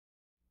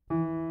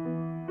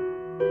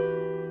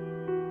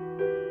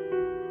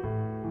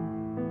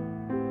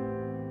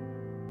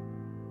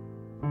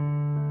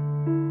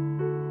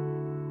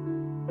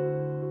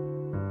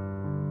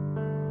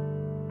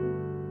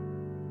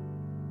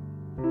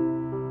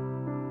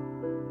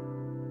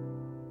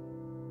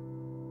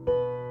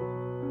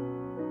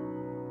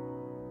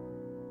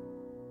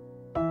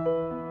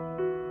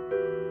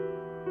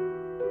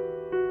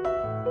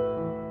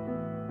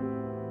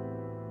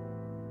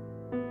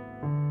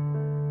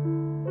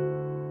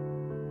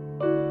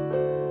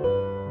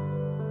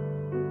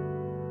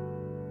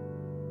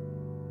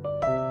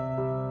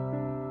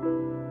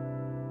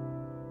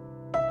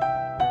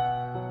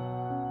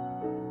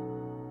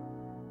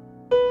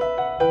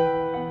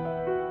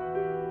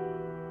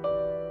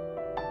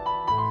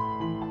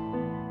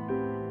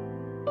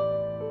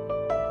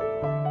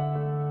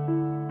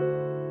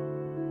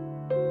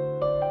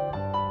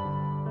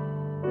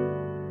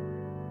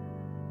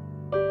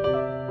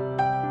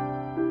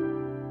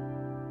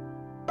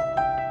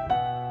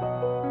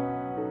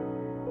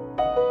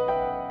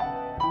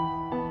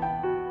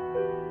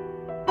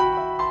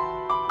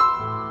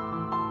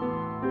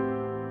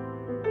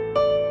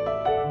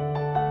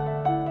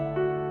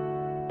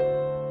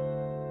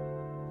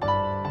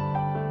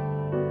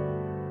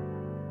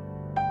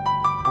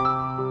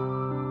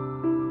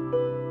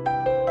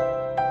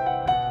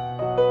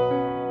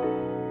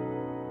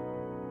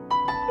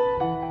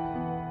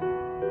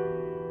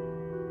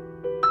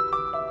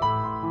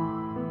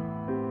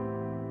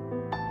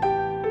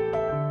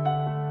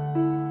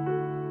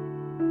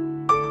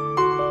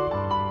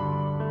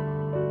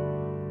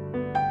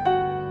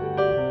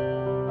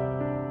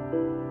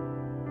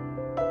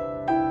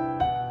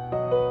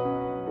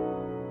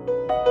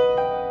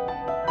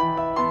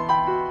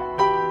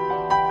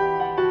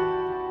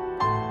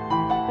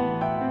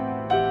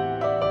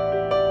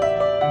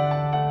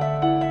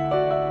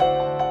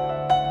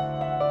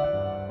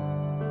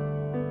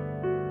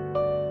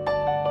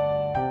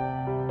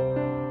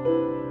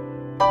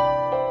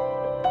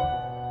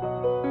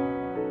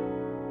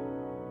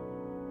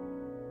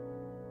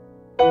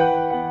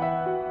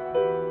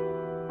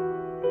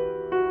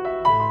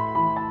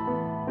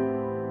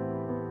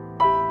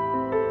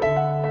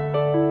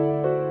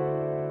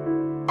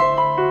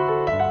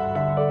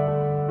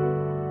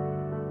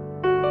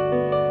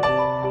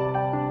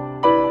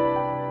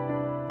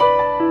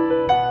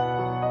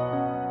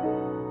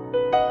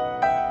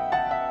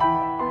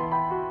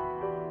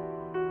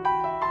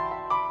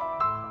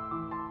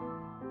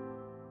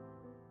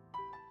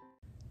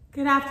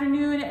Good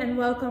afternoon and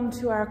welcome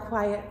to our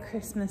quiet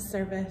Christmas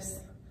service.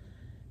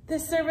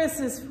 This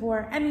service is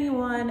for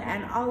anyone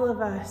and all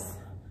of us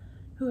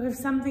who have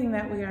something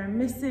that we are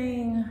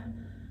missing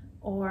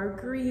or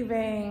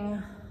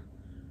grieving,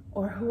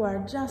 or who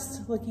are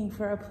just looking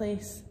for a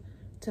place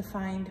to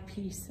find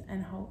peace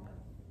and hope.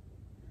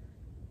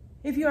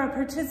 If you are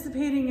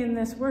participating in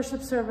this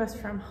worship service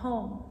from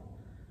home,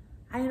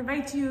 I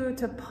invite you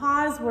to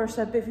pause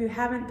worship if you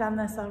haven't done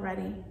this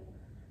already,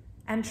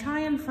 and try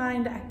and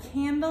find a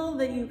candle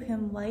that you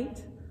can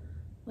light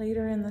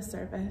later in the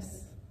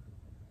service.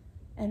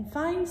 And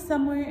find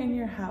somewhere in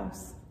your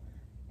house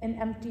an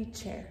empty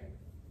chair.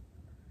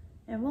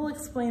 And we'll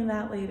explain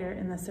that later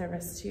in the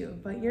service too,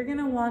 but you're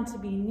gonna want to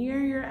be near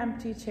your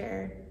empty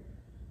chair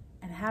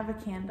and have a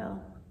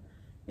candle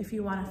if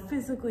you wanna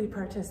physically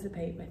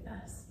participate with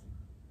us.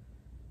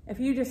 If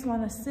you just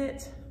wanna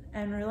sit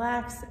and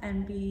relax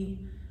and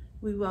be,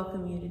 we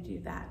welcome you to do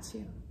that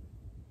too.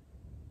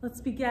 Let's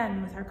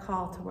begin with our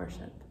call to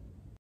worship.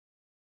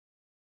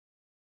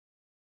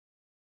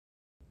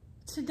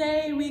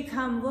 Today we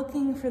come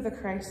looking for the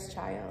Christ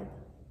child.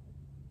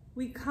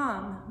 We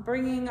come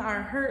bringing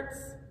our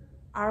hurts,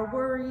 our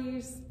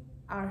worries,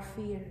 our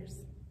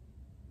fears.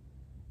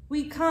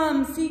 We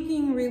come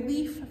seeking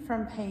relief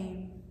from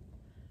pain.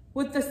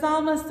 With the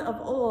psalmist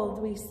of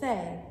old we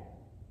say,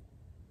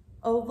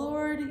 "O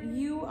Lord,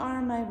 you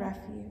are my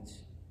refuge,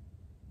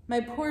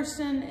 my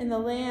portion in the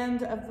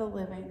land of the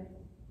living.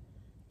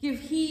 Give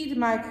heed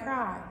my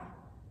cry,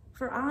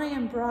 for I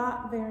am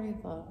brought very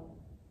low."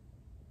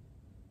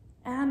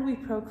 And we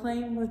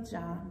proclaim with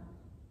John,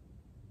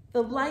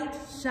 "The light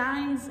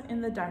shines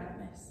in the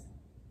darkness,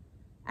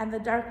 and the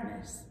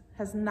darkness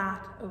has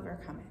not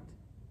overcome it."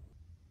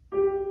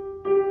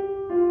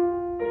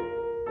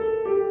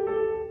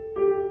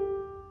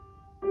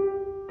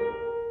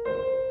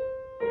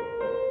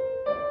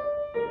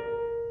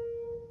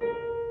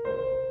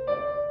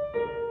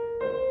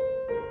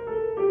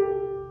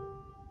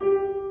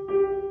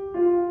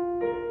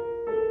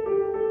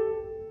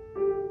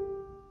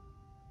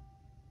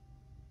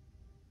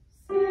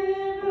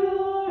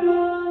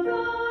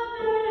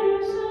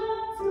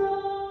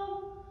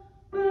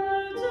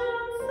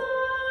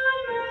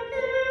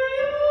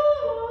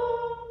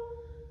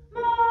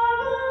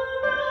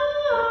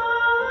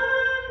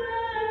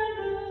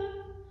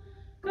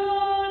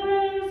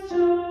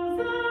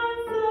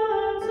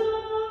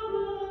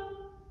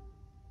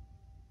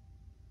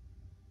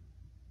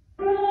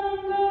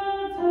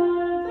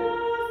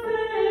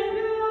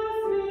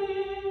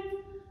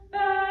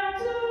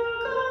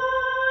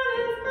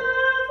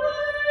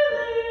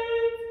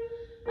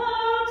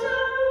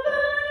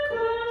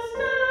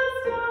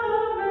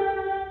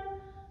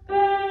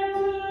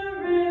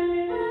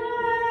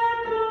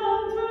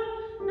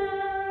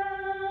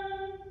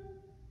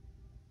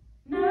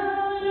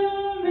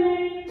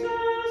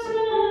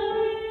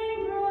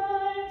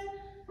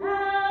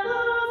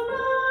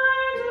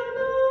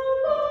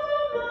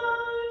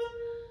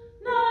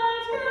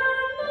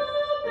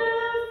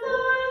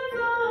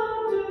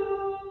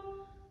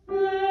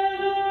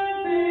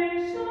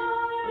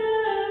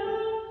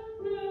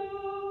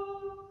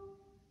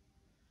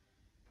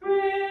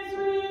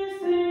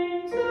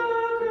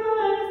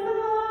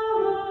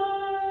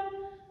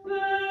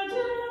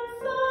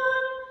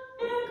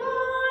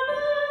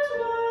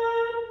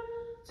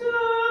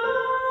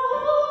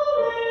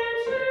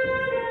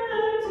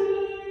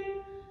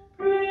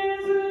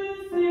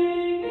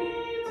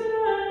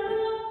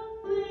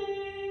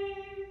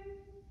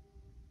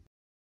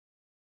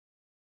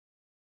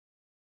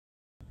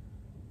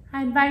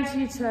 I invite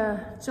you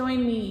to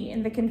join me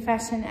in the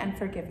confession and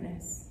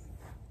forgiveness.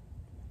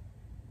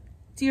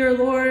 Dear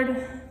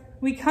Lord,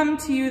 we come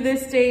to you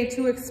this day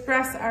to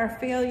express our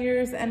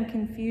failures and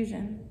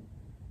confusion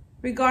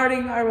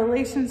regarding our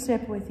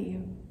relationship with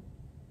you.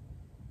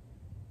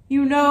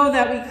 You know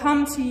that we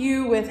come to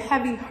you with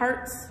heavy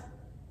hearts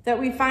that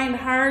we find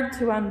hard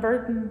to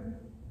unburden.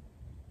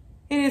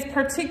 It is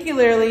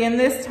particularly in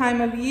this time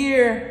of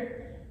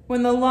year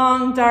when the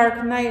long,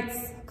 dark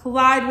nights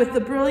collide with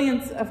the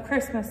brilliance of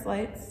Christmas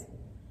lights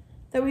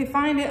that we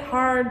find it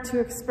hard to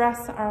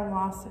express our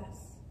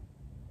losses.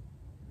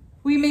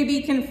 We may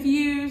be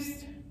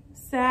confused,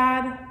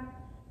 sad,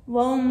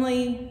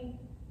 lonely,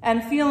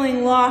 and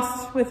feeling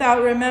lost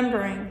without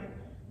remembering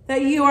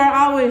that you are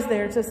always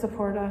there to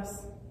support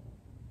us.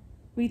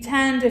 We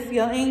tend to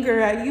feel anger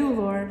at you,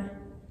 Lord,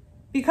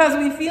 because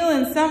we feel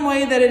in some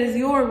way that it is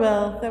your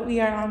will that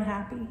we are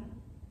unhappy.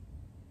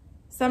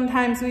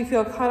 Sometimes we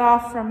feel cut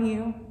off from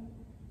you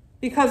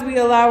because we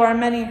allow our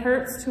many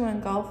hurts to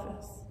engulf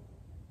us.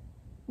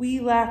 We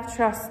lack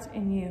trust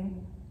in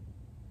you.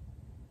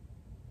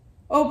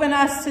 Open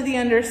us to the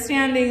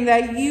understanding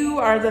that you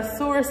are the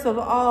source of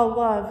all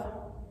love,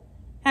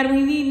 and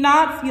we need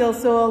not feel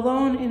so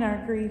alone in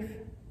our grief.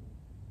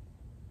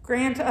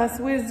 Grant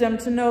us wisdom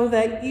to know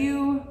that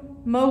you,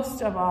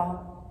 most of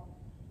all,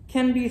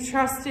 can be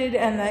trusted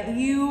and that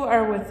you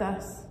are with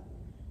us,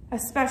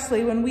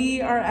 especially when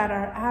we are at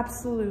our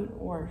absolute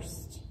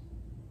worst.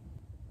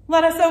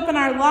 Let us open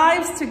our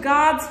lives to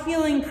God's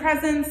healing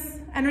presence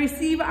and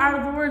receive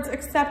our Lord's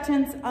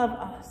acceptance of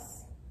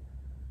us.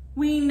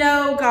 We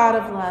know, God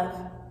of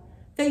love,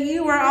 that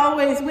you are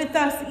always with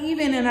us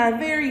even in our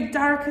very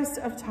darkest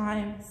of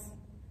times.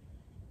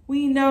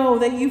 We know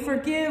that you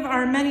forgive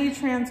our many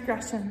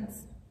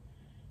transgressions,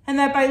 and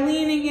that by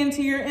leaning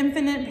into your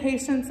infinite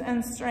patience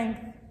and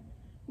strength,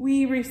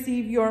 we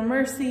receive your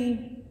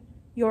mercy,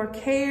 your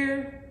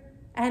care,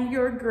 and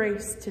your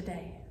grace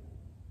today.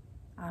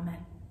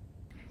 Amen.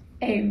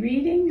 A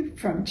reading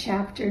from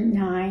chapter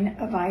 9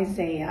 of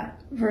Isaiah,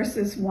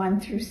 verses 1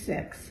 through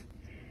 6.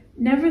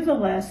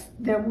 Nevertheless,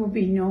 there will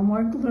be no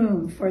more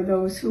gloom for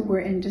those who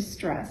were in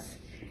distress.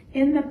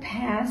 In the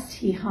past,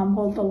 he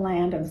humbled the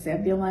land of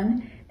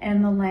Zebulun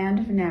and the land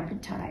of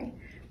Naphtali,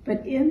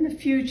 but in the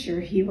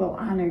future he will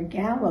honor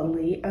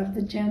Galilee of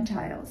the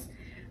Gentiles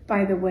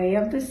by the way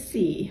of the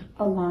sea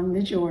along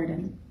the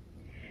Jordan.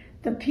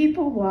 The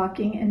people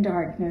walking in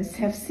darkness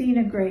have seen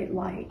a great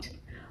light.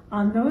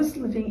 On those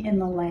living in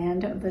the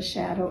land of the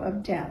shadow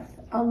of death,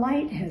 a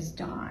light has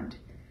dawned.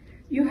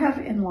 You have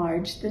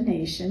enlarged the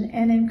nation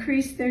and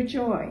increased their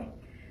joy.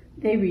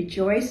 They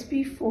rejoice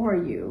before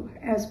you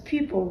as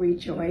people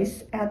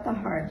rejoice at the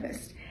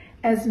harvest,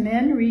 as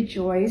men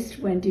rejoiced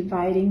when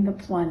dividing the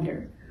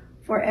plunder.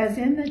 For as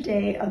in the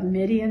day of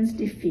Midian's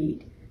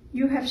defeat,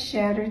 you have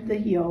shattered the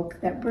yoke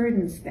that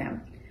burdens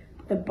them,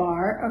 the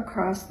bar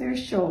across their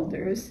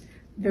shoulders,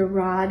 the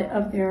rod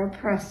of their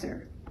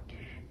oppressor.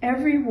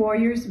 Every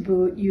warrior's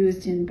boot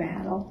used in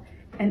battle,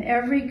 and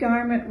every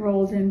garment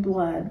rolled in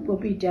blood will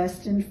be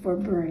destined for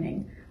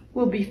burning,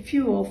 will be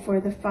fuel for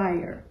the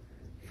fire.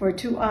 For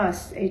to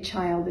us a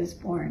child is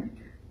born,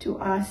 to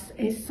us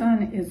a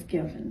son is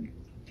given.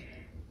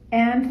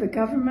 And the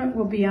government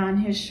will be on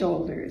his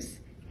shoulders,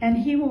 and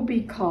he will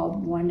be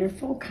called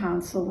Wonderful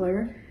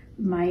Counselor,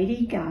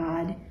 Mighty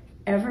God,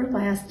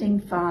 Everlasting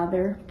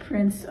Father,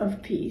 Prince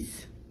of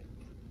Peace.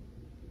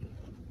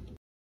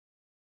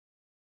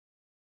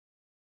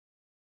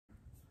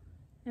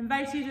 I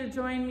invite you to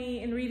join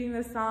me in reading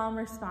the psalm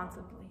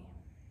responsibly.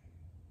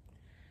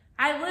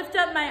 I lift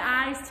up my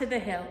eyes to the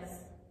hills.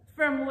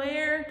 From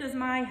where does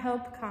my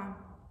help come?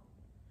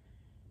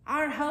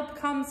 Our help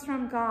comes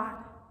from God,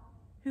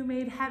 who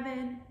made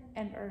heaven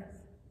and earth.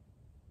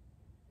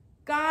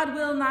 God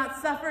will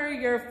not suffer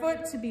your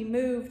foot to be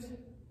moved.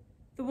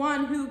 The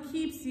one who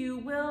keeps you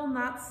will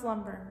not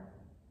slumber.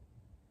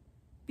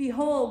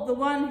 Behold, the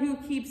one who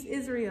keeps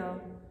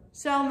Israel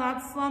shall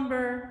not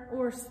slumber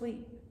or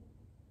sleep.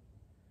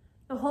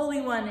 The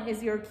Holy One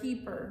is your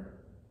keeper.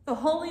 The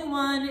Holy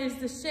One is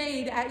the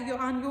shade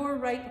on your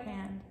right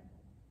hand.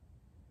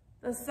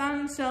 The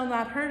sun shall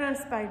not hurt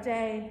us by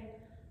day,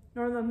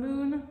 nor the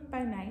moon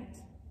by night.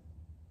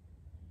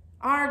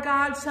 Our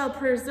God shall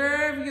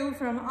preserve you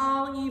from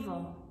all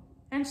evil,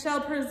 and shall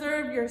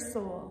preserve your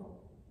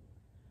soul.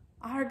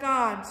 Our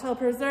God shall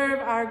preserve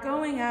our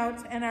going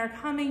out and our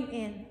coming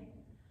in,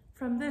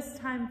 from this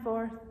time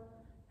forth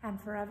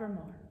and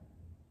forevermore.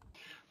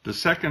 The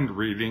second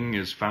reading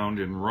is found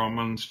in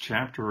Romans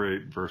chapter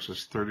 8,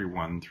 verses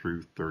 31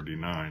 through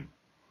 39.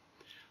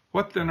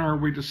 What then are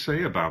we to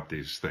say about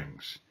these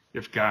things?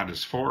 If God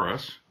is for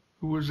us,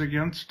 who is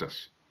against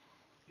us?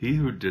 He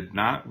who did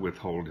not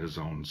withhold his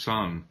own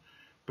Son,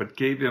 but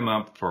gave him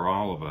up for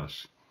all of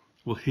us,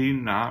 will he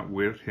not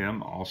with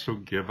him also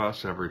give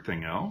us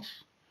everything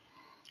else?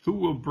 Who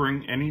will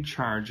bring any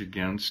charge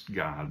against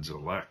God's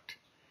elect?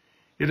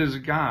 It is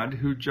God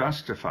who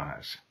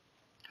justifies.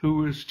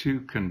 Who is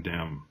to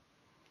condemn?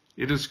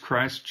 It is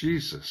Christ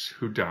Jesus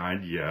who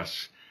died,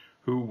 yes,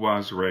 who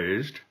was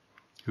raised,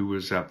 who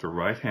is at the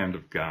right hand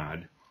of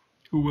God,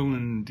 who will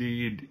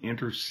indeed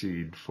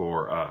intercede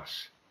for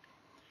us.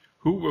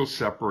 Who will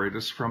separate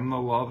us from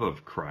the love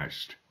of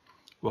Christ?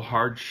 Will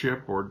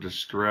hardship or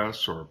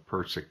distress or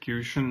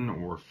persecution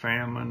or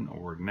famine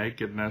or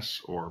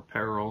nakedness or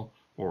peril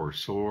or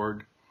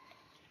sword?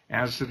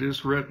 As it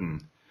is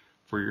written,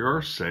 for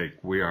your sake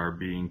we are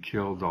being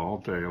killed all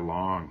day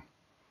long.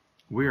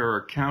 We are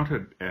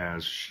accounted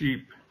as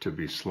sheep to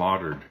be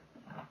slaughtered.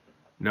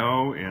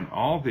 No, in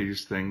all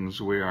these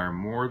things we are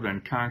more than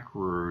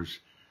conquerors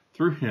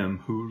through him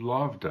who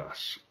loved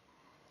us.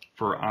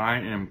 For I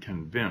am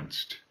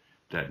convinced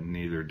that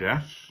neither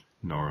death,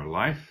 nor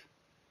life,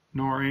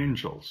 nor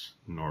angels,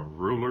 nor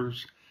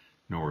rulers,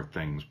 nor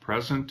things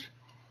present,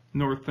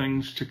 nor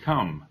things to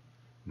come,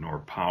 nor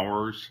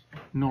powers,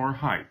 nor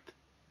height,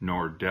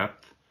 nor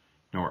depth,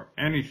 nor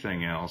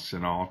anything else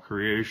in all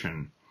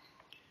creation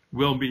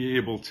will be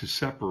able to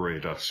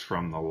separate us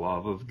from the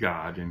love of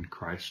God in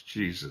Christ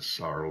Jesus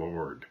our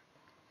Lord.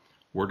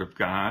 Word of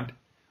God,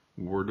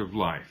 word of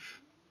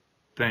life.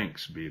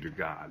 Thanks be to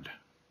God.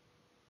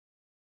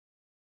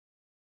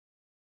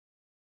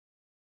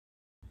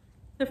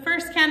 The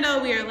first candle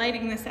we are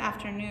lighting this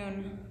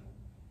afternoon,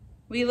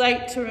 we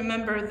light to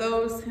remember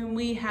those whom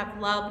we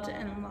have loved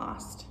and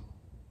lost.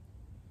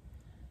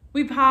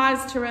 We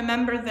pause to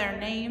remember their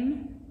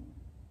name,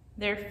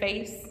 their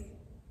face,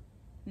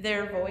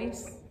 their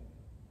voice,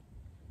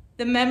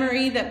 the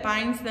memory that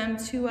binds them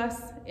to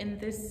us in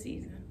this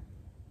season.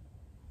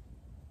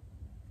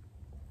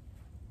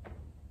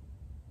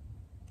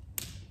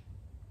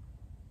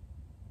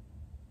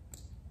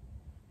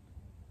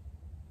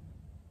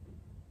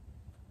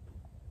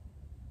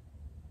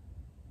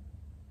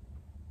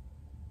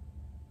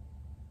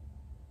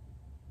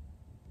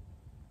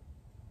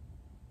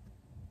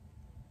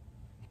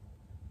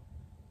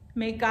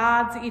 May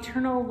God's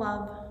eternal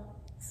love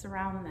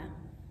surround them.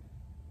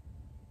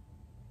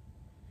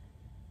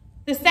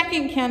 The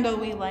second candle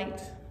we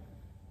light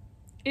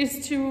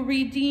is to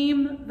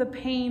redeem the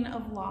pain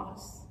of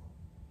loss,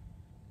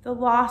 the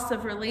loss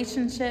of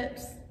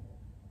relationships,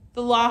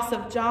 the loss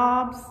of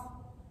jobs,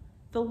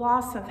 the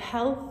loss of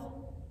health.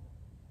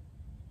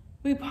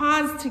 We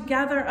pause to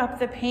gather up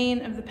the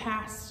pain of the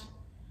past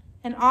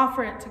and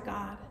offer it to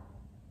God,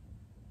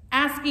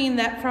 asking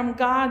that from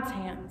God's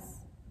hands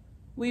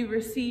we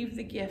receive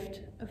the gift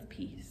of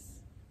peace.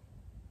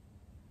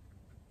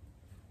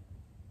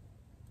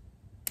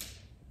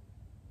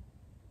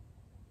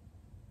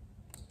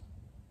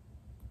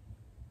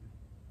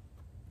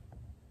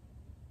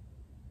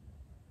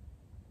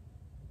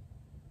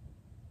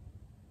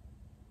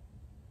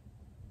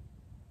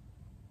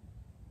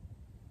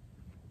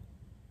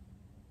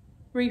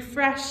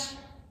 Refresh,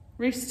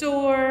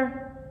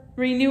 restore,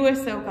 renew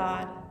us, O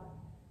God,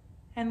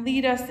 and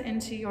lead us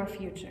into your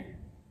future.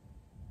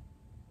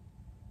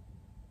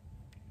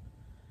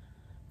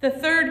 The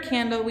third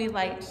candle we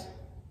light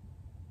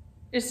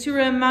is to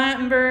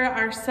remember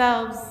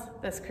ourselves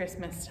this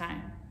Christmas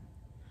time.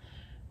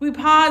 We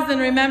pause and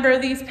remember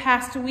these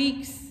past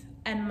weeks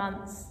and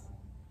months,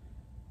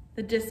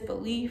 the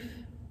disbelief,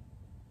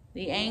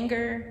 the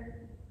anger,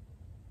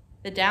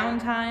 the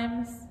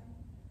downtimes,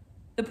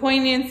 the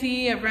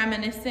poignancy of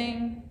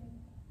reminiscing,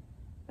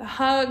 the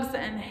hugs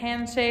and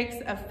handshakes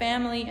of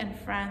family and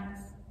friends,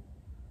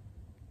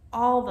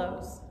 all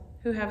those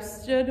who have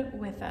stood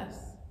with us.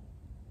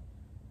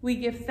 We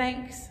give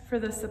thanks for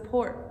the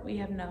support we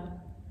have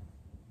known.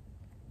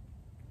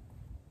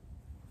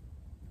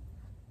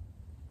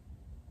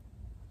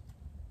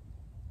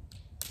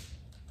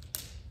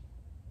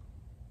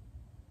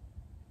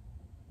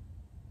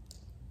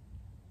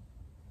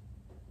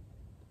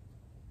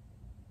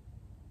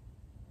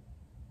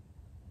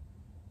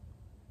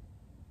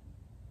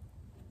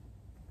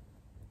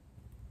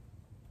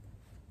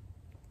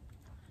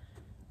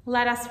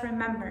 Let us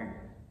remember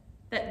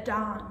that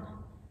dawn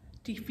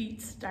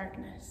defeats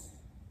darkness.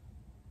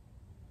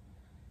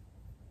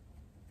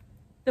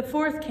 The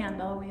fourth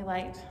candle we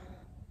light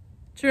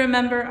to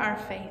remember our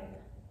faith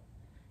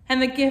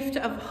and the gift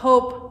of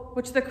hope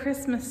which the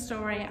Christmas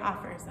story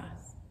offers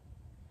us.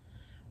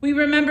 We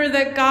remember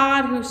that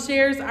God, who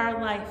shares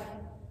our life,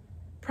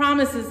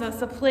 promises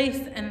us a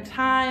place and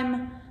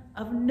time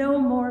of no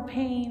more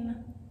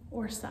pain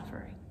or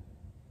suffering.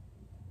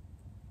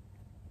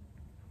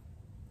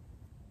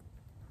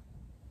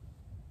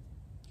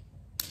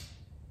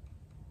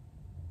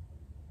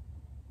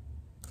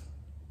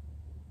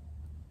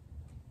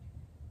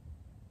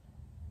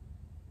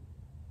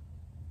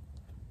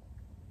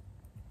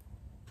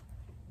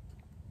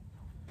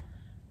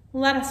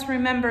 Let us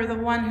remember the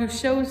one who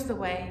shows the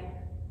way,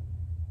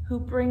 who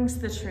brings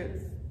the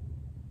truth,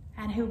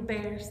 and who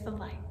bears the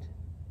light.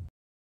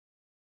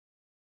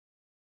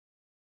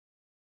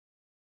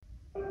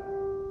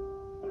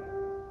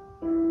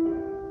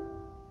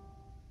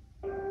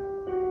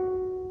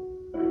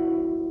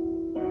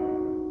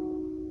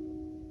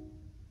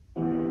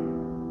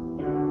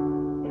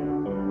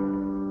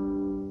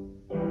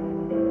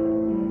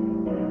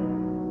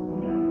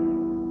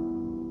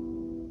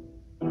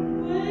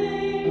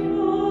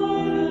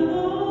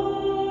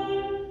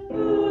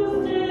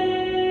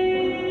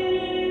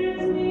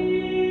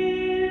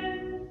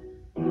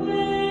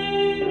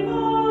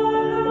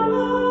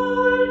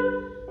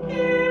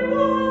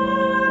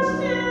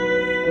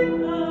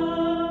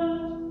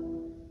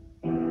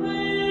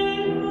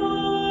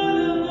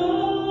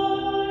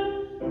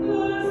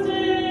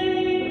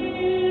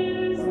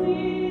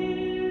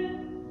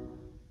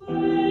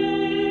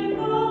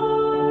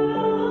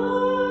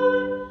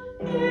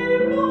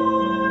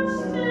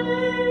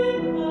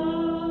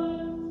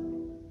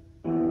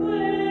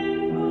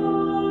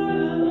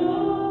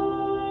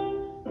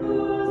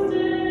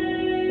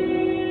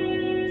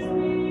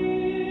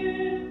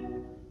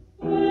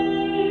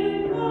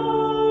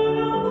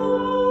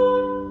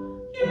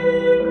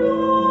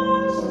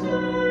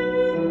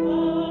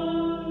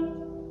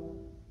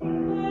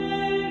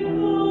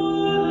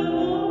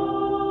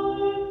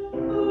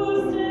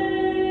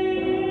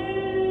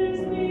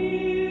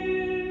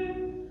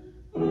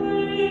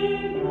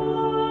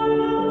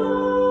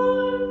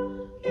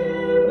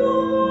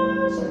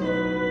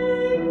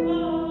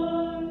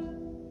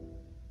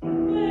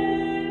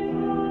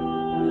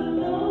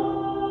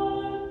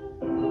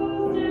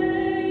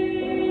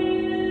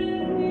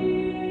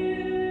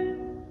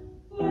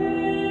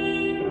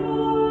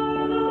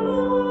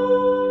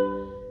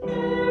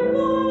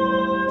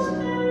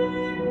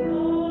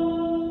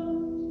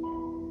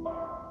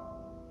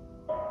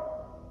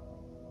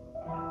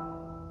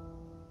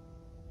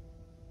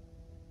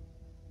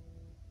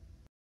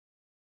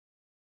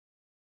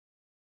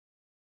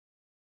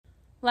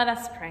 Let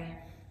us pray.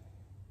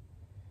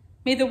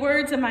 May the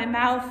words of my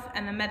mouth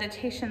and the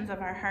meditations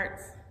of our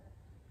hearts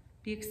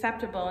be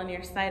acceptable in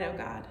your sight, O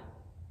God,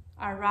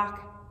 our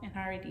rock and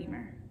our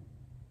Redeemer.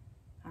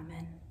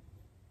 Amen.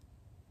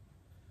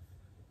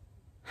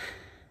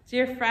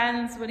 Dear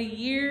friends, what a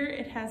year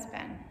it has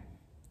been.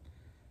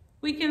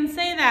 We can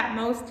say that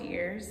most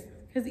years,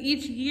 because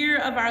each year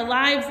of our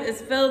lives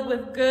is filled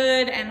with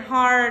good and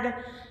hard,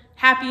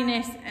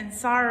 happiness and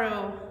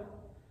sorrow.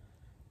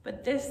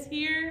 But this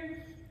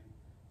year,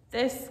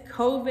 this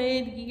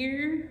COVID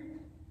year,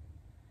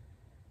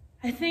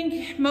 I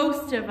think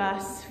most of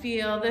us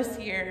feel this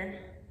year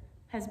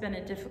has been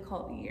a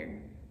difficult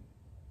year.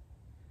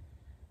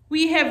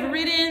 We have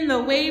ridden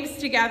the waves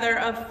together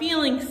of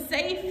feeling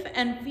safe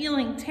and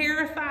feeling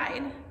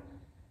terrified,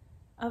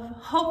 of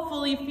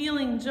hopefully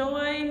feeling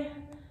joy,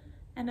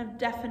 and of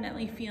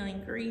definitely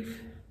feeling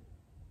grief.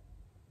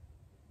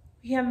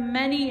 We have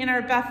many in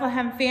our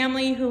Bethlehem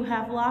family who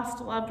have lost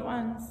loved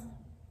ones.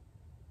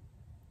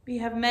 We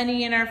have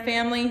many in our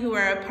family who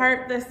are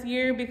apart this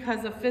year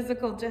because of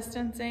physical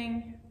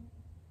distancing.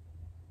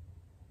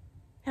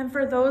 And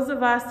for those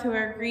of us who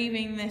are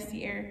grieving this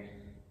year,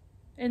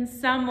 in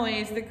some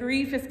ways the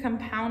grief is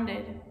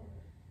compounded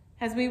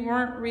as we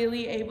weren't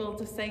really able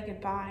to say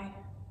goodbye,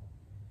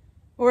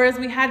 or as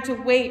we had to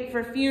wait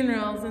for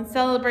funerals and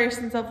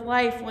celebrations of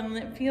life when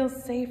it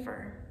feels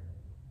safer.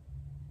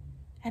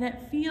 And it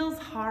feels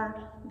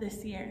hard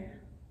this year,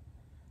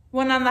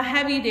 when on the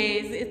heavy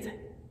days it's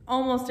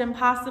almost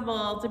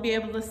impossible to be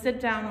able to sit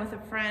down with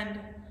a friend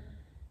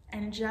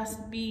and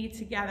just be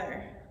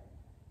together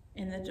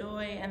in the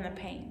joy and the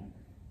pain.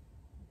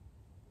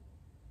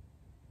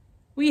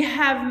 We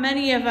have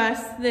many of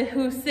us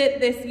who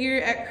sit this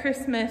year at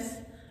Christmas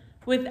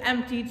with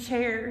empty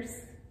chairs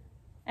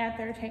at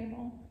their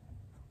table.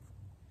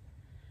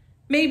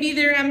 Maybe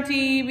they're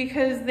empty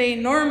because they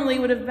normally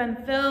would have been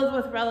filled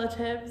with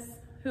relatives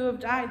who have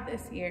died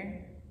this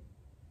year.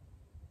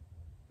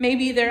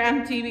 Maybe they're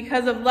empty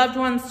because of loved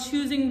ones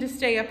choosing to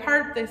stay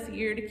apart this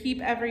year to keep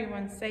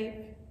everyone safe.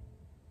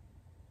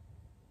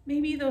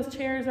 Maybe those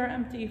chairs are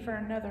empty for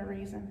another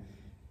reason.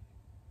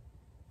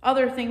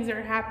 Other things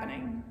are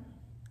happening,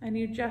 and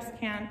you just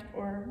can't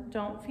or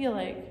don't feel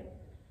like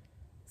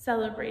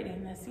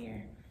celebrating this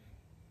year.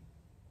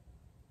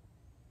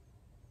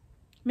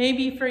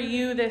 Maybe for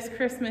you this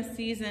Christmas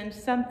season,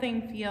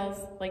 something feels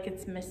like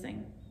it's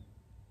missing.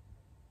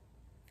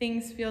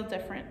 Things feel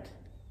different.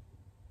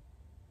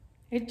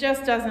 It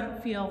just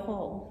doesn't feel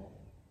whole.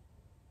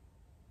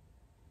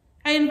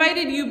 I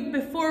invited you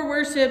before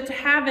worship to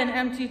have an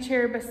empty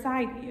chair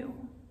beside you.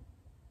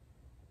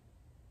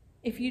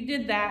 If you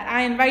did that,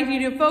 I invite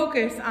you to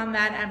focus on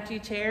that empty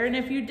chair, and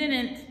if you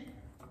didn't,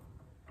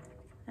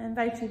 I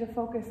invite you to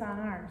focus on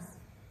ours.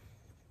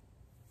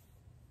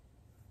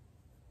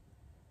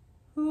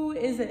 Who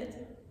is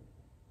it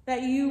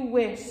that you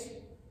wish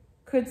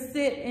could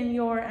sit in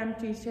your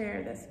empty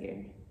chair this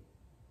year?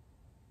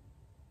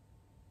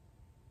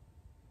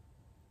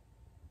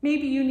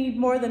 Maybe you need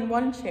more than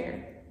one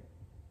chair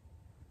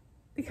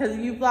because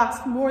you've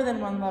lost more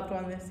than one loved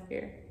one this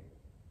year.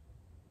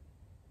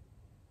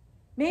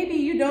 Maybe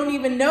you don't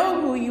even know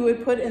who you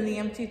would put in the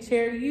empty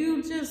chair.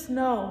 You just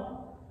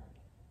know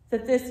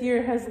that this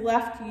year has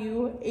left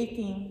you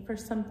aching for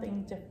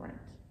something different.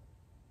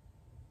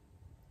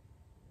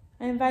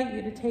 I invite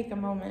you to take a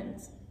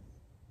moment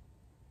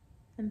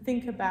and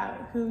think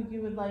about who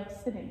you would like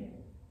sitting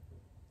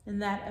in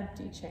that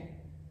empty chair.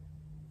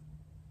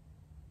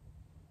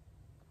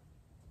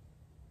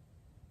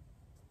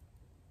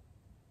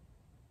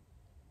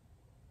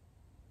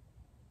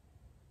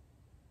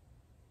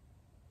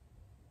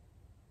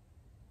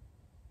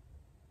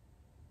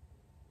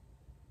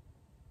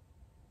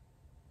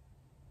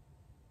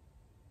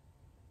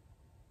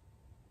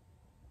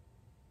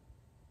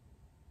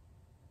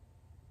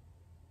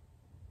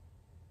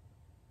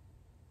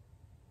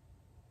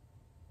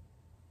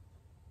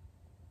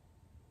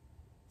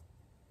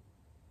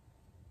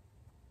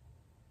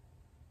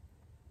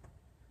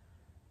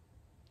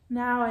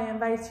 Now I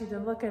invite you to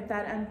look at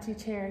that empty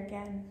chair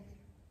again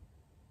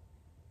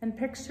and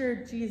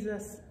picture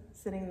Jesus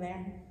sitting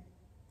there.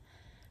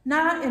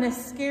 Not in a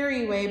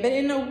scary way, but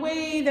in a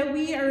way that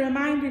we are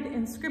reminded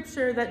in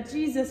Scripture that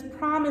Jesus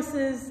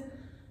promises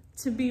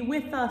to be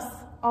with us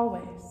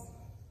always.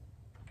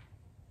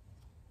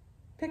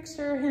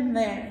 Picture him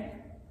there,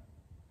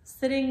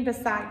 sitting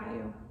beside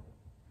you,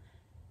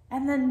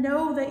 and then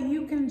know that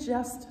you can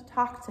just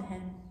talk to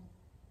him.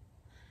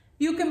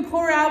 You can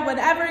pour out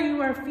whatever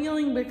you are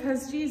feeling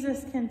because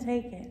Jesus can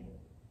take it.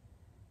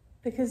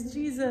 Because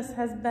Jesus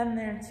has been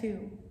there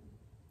too.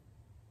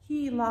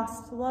 He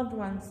lost loved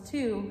ones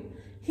too.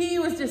 He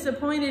was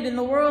disappointed in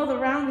the world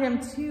around him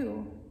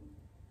too.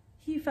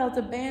 He felt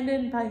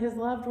abandoned by his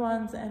loved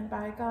ones and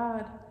by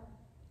God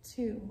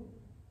too.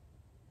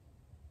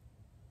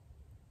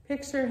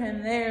 Picture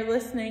him there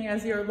listening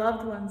as your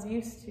loved ones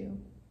used to.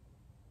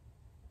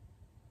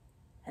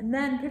 And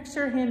then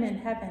picture him in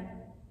heaven,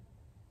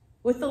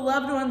 with the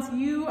loved ones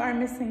you are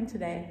missing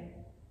today,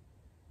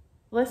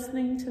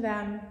 listening to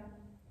them,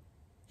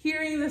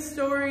 hearing the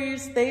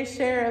stories they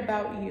share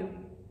about you,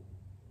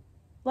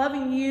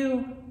 loving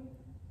you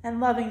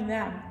and loving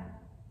them,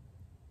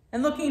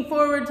 and looking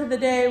forward to the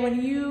day when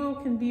you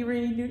can be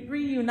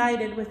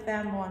reunited with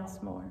them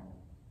once more.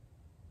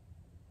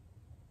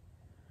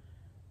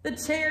 The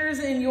chairs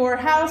in your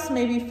house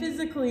may be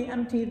physically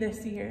empty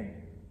this year,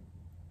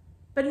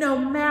 but no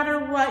matter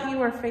what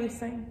you are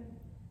facing,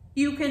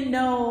 you can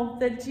know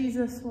that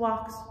Jesus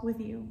walks with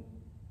you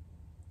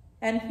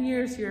and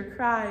hears your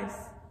cries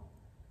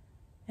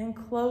and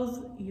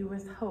clothes you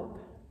with hope.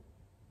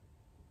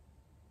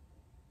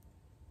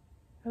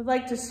 I would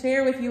like to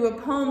share with you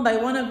a poem by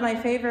one of my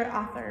favorite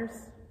authors,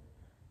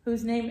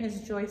 whose name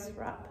is Joyce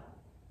Rupp.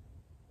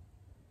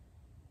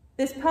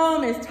 This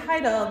poem is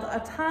titled,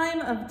 "A Time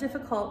of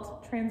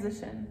Difficult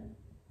Transition."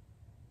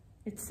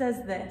 It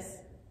says this: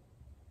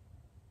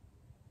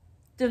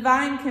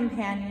 Divine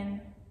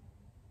companion,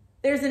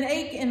 there's an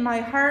ache in my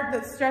heart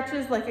that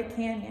stretches like a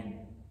canyon,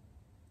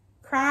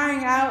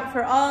 crying out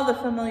for all the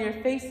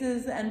familiar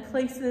faces and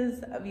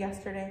places of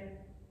yesterday.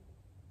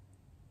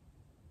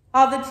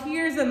 All the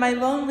tears of my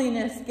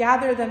loneliness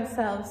gather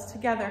themselves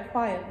together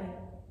quietly.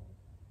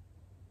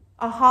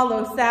 A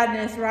hollow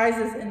sadness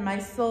rises in my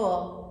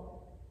soul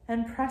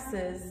and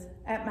presses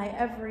at my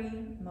every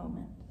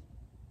moment.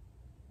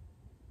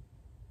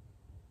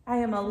 I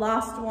am a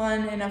lost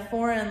one in a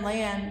foreign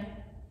land,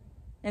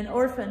 an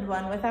orphaned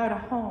one without a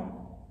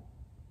home.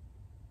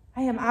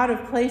 I am out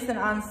of place and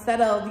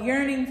unsettled,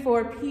 yearning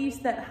for peace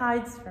that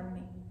hides from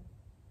me.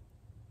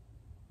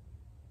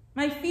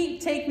 My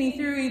feet take me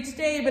through each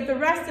day, but the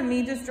rest of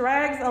me just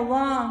drags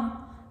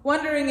along,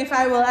 wondering if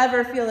I will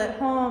ever feel at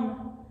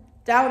home,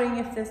 doubting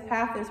if this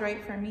path is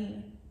right for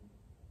me.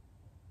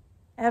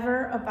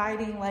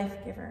 Ever-abiding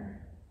life-giver,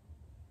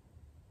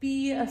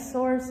 be a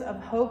source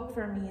of hope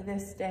for me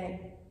this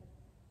day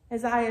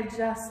as I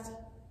adjust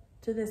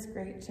to this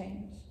great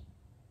change.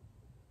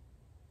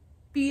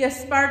 Be a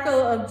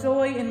sparkle of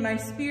joy in my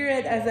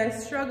spirit as I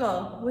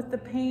struggle with the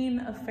pain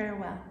of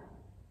farewell.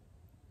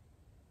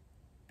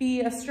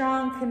 Be a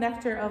strong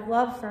connector of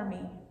love for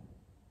me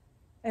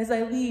as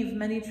I leave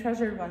many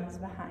treasured ones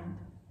behind.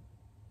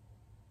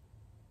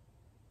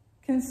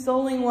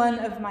 Consoling one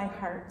of my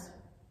heart,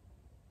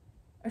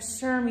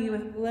 assure me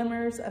with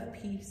glimmers of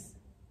peace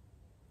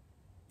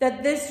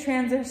that this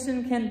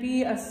transition can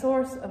be a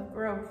source of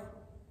growth.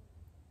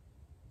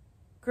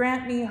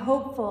 Grant me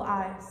hopeful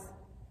eyes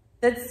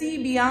that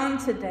see beyond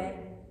today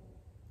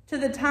to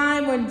the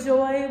time when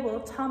joy will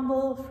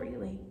tumble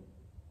freely.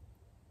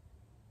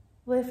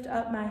 Lift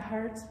up my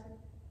heart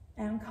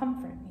and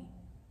comfort me.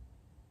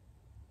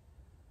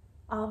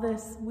 All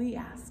this we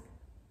ask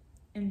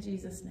in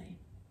Jesus' name.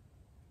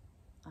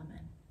 Amen.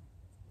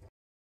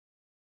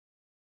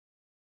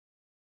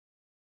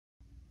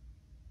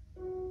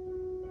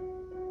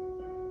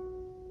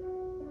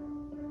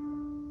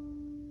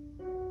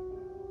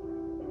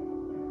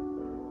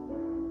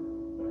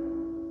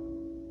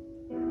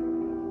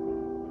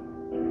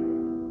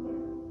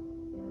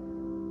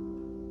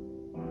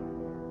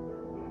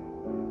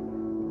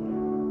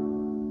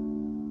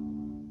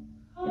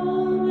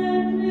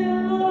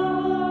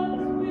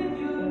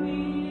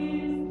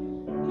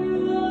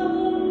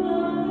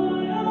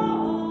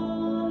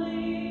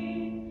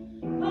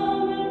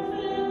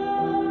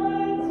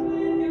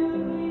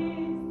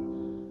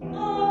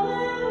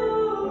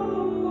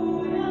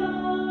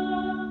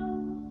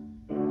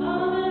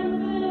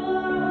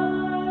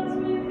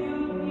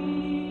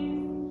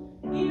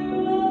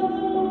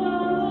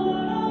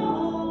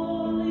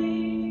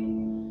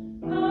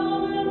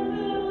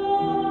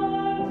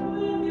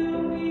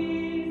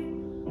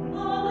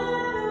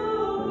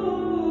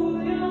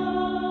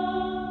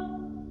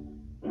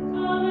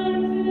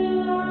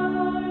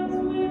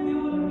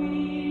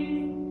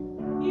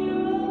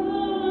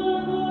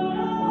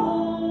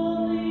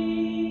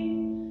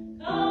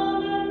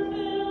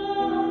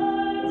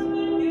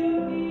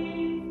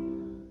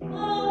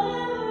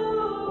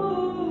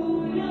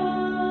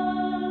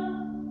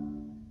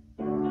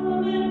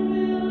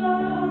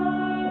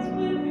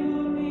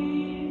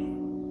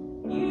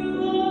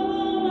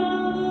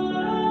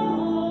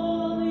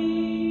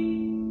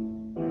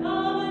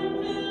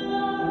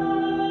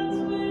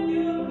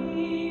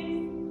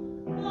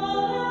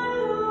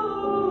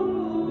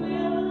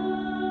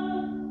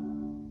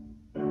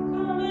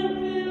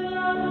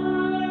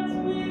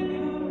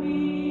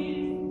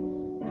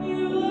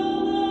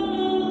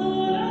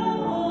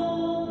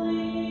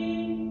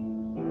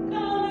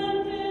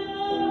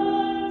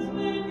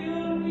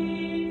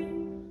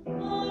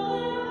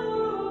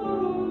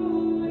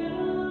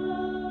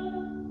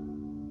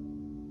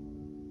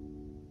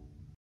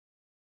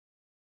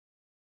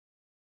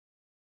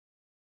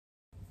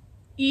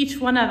 Each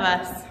one of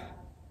us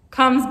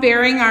comes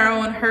bearing our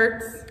own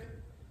hurts,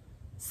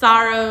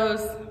 sorrows,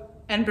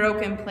 and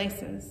broken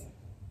places.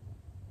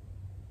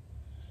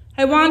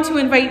 I want to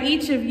invite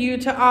each of you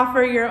to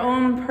offer your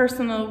own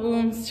personal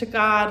wounds to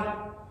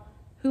God,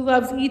 who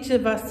loves each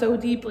of us so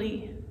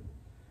deeply,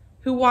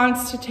 who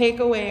wants to take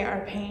away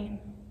our pain.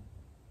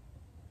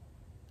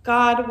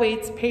 God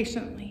waits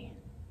patiently,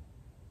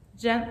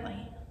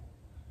 gently,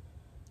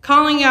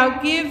 calling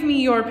out, "Give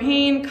me your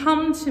pain,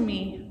 come to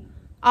me,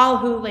 all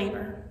who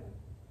labor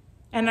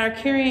and are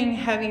carrying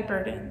heavy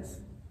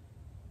burdens,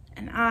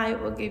 and I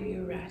will give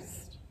you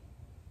rest."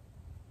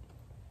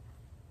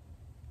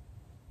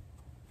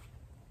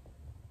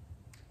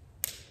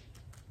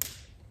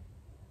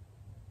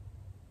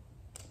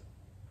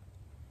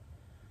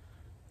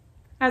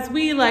 as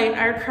we light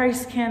our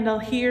Christ candle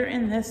here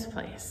in this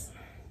place.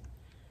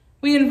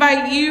 We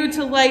invite you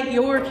to light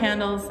your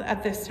candles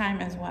at this time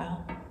as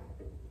well.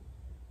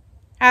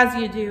 As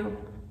you do,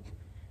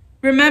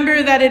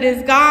 remember that it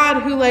is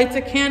God who lights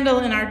a candle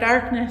in our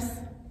darkness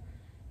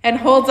and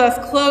holds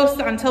us close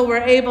until we're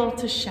able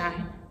to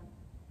shine.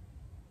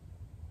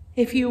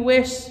 If you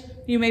wish,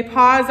 you may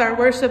pause our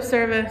worship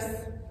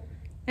service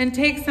and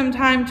take some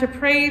time to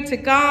pray to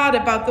God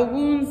about the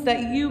wounds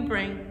that you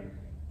bring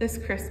this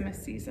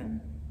Christmas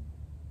season.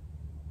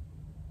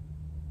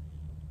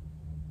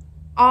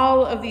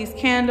 All of these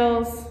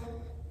candles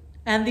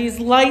and these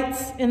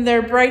lights in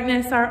their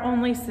brightness are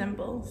only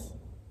symbols.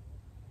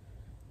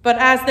 But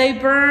as they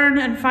burn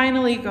and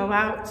finally go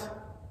out,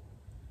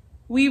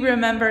 we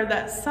remember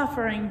that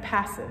suffering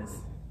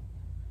passes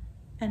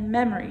and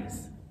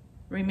memories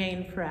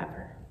remain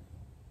forever.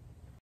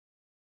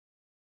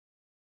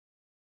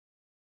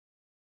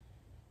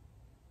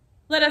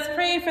 Let us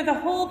pray for the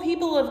whole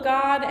people of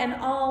God and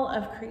all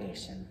of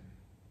creation.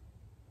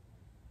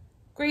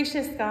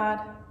 Gracious God,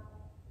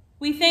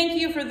 we thank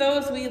you for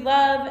those we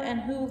love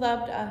and who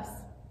loved us.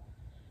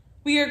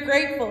 We are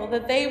grateful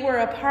that they were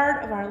a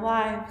part of our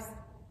lives.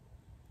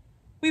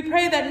 We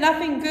pray that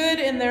nothing good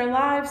in their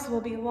lives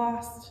will be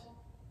lost,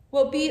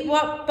 but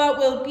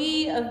will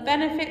be of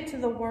benefit to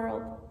the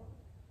world,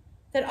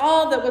 that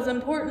all that was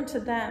important to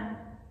them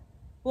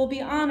will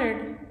be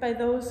honored by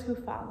those who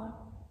follow.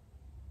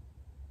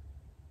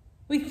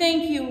 We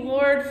thank you,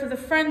 Lord, for the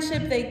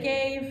friendship they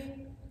gave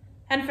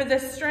and for the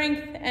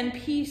strength and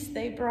peace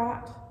they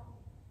brought.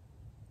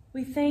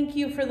 We thank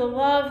you for the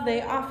love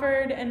they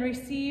offered and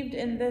received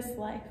in this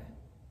life.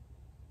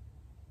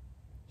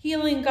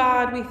 Healing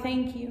God, we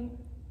thank you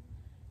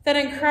that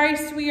in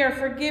Christ we are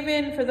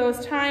forgiven for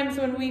those times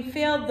when we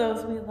failed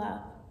those we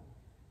love,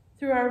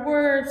 through our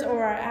words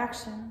or our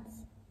actions.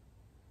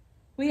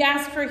 We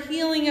ask for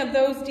healing of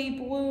those deep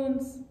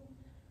wounds,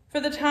 for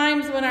the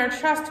times when our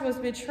trust was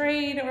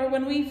betrayed or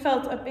when we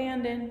felt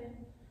abandoned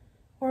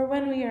or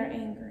when we are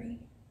angry.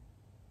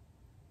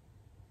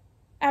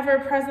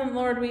 Ever-present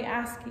Lord, we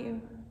ask you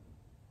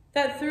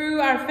that through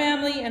our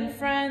family and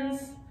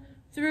friends,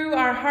 through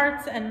our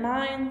hearts and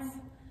minds,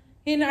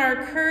 in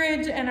our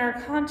courage and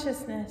our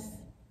consciousness,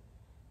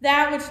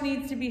 that which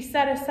needs to be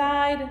set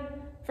aside,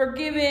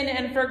 forgiven,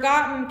 and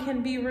forgotten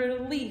can be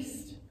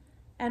released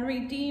and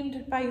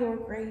redeemed by your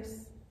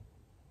grace.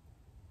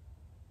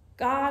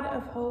 God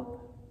of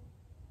hope,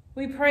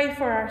 we pray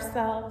for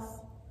ourselves,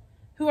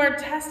 who are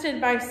tested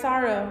by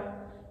sorrow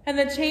and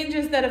the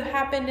changes that have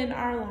happened in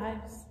our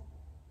lives,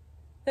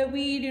 that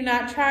we do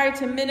not try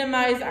to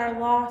minimize our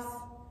loss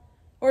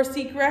or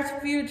seek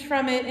refuge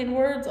from it in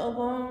words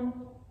alone,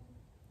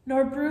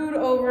 nor brood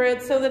over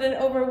it so that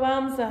it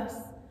overwhelms us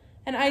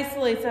and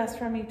isolates us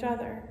from each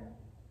other.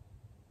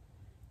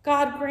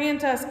 God,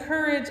 grant us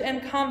courage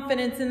and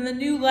confidence in the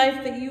new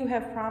life that you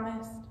have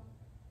promised.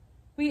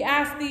 We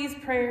ask these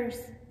prayers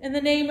in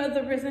the name of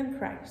the risen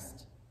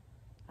Christ.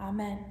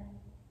 Amen.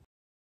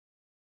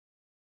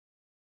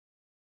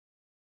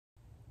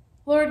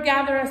 Lord,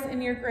 gather us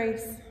in your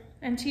grace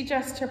and teach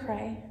us to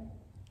pray.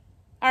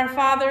 Our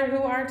Father who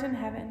art in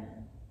heaven,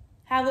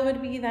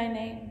 hallowed be thy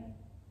name.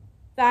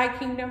 Thy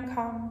kingdom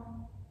come,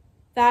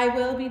 thy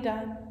will be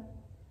done,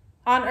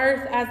 on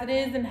earth as it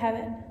is in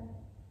heaven.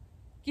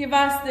 Give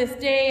us this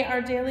day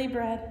our daily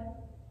bread,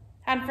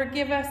 and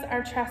forgive us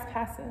our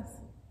trespasses,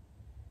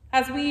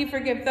 as we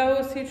forgive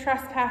those who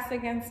trespass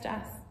against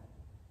us.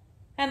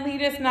 And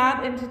lead us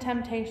not into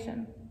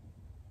temptation,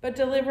 but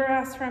deliver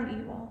us from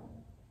evil.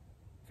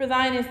 For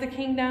thine is the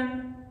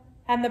kingdom,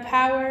 and the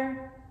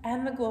power,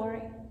 and the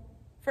glory,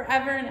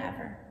 forever and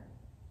ever.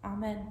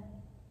 Amen.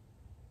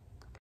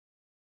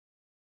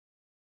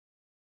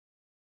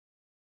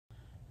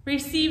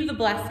 Receive the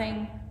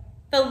blessing,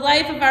 the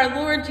life of our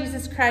Lord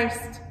Jesus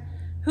Christ,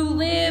 who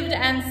lived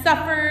and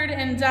suffered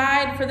and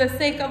died for the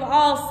sake of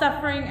all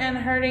suffering and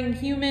hurting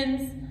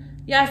humans,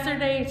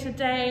 yesterday,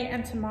 today,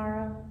 and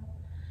tomorrow.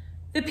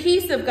 The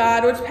peace of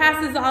God, which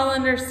passes all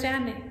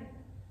understanding,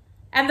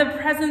 and the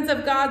presence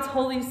of God's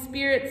Holy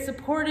Spirit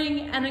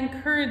supporting and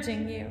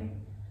encouraging you,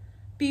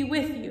 be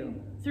with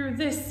you through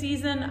this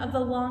season of the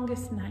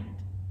longest night.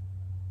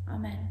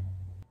 Amen.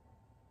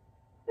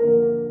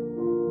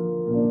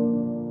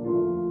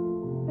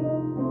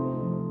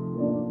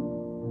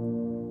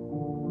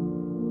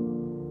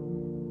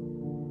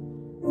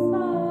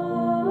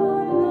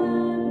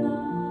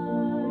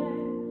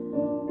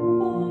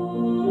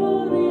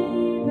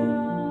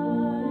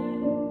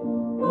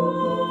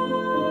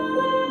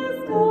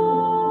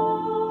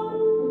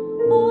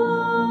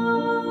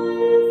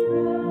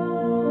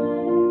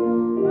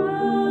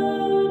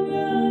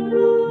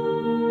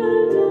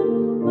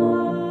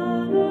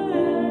 Mother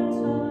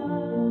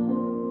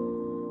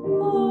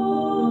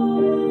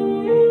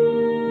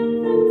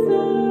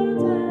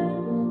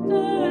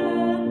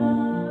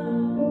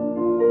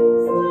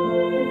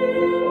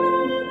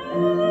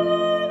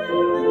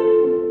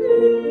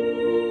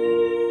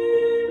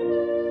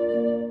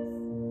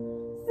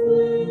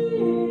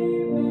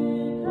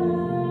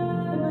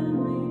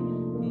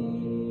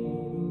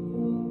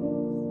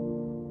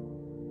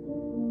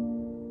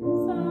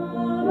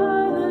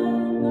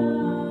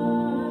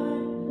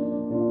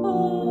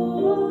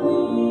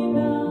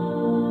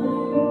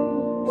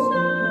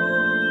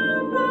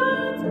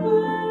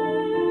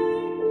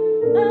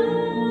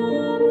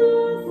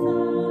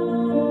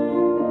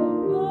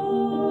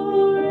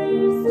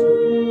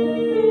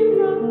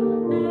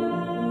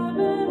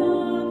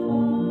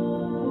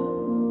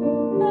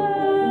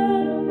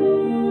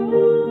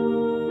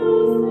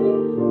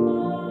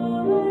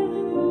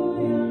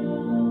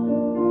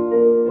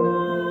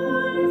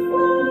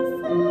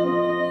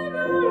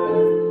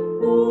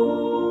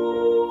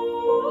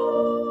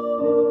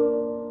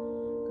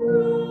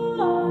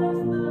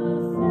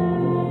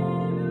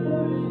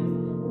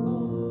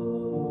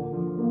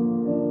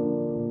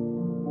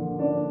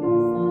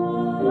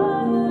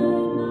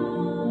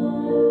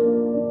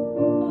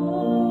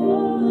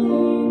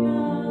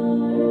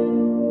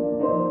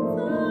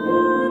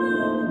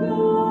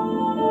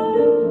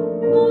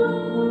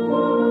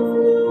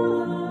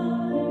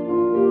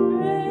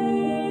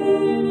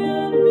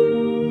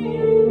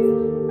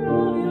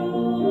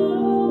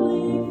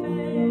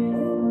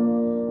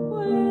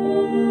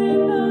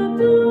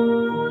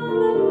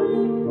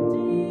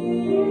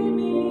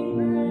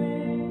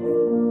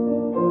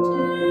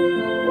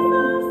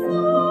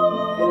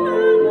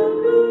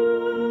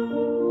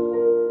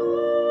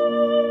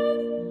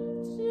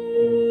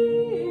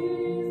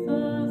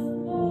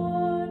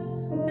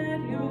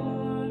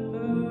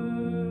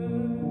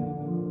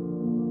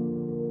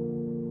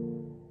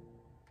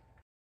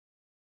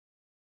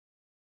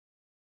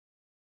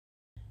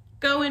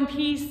Go in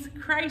peace.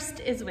 Christ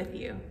is with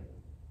you.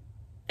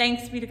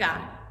 Thanks be to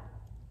God.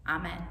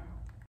 Amen.